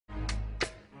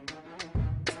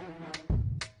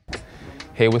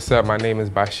Hey, what's up? My name is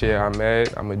Bashir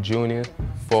Ahmed. I'm a junior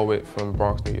forward from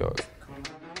Bronx, New York.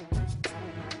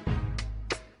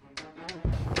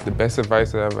 The best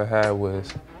advice I ever had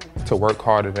was to work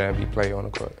harder than every play on the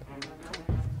court.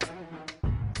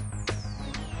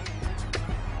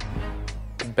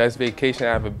 The best vacation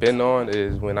I ever been on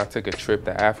is when I took a trip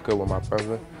to Africa with my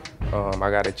brother.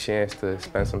 I got a chance to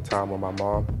spend some time with my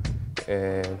mom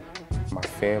and my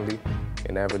family,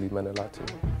 and that really meant a lot to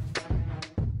me.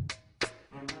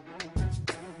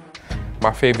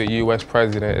 My favorite U.S.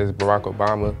 president is Barack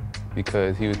Obama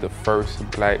because he was the first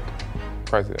black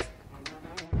president.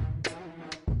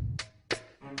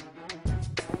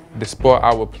 The sport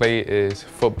I would play is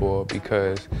football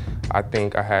because I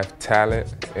think I have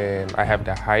talent and I have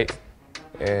the height,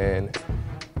 and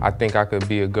I think I could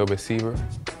be a good receiver.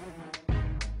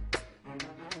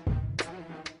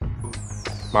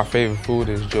 My favorite food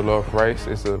is jollof rice.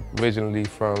 It's originally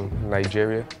from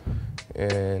Nigeria,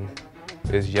 and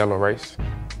it's yellow rice.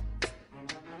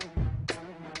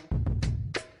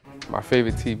 My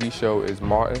favorite TV show is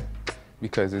Martin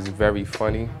because it's very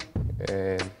funny,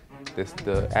 and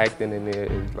the acting in there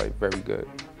is like very good.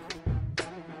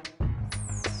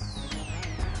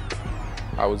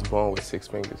 I was born with 6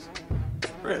 fingers.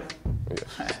 Really?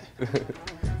 Yeah.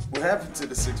 What happened to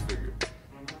the 6 finger?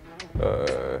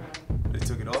 They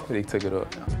took it off? They took it off.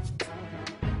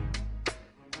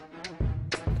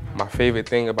 My favorite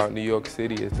thing about New York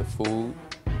City is the food.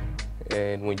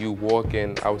 And when you walk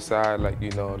in outside,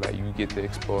 you get to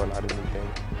explore a lot of new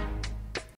things.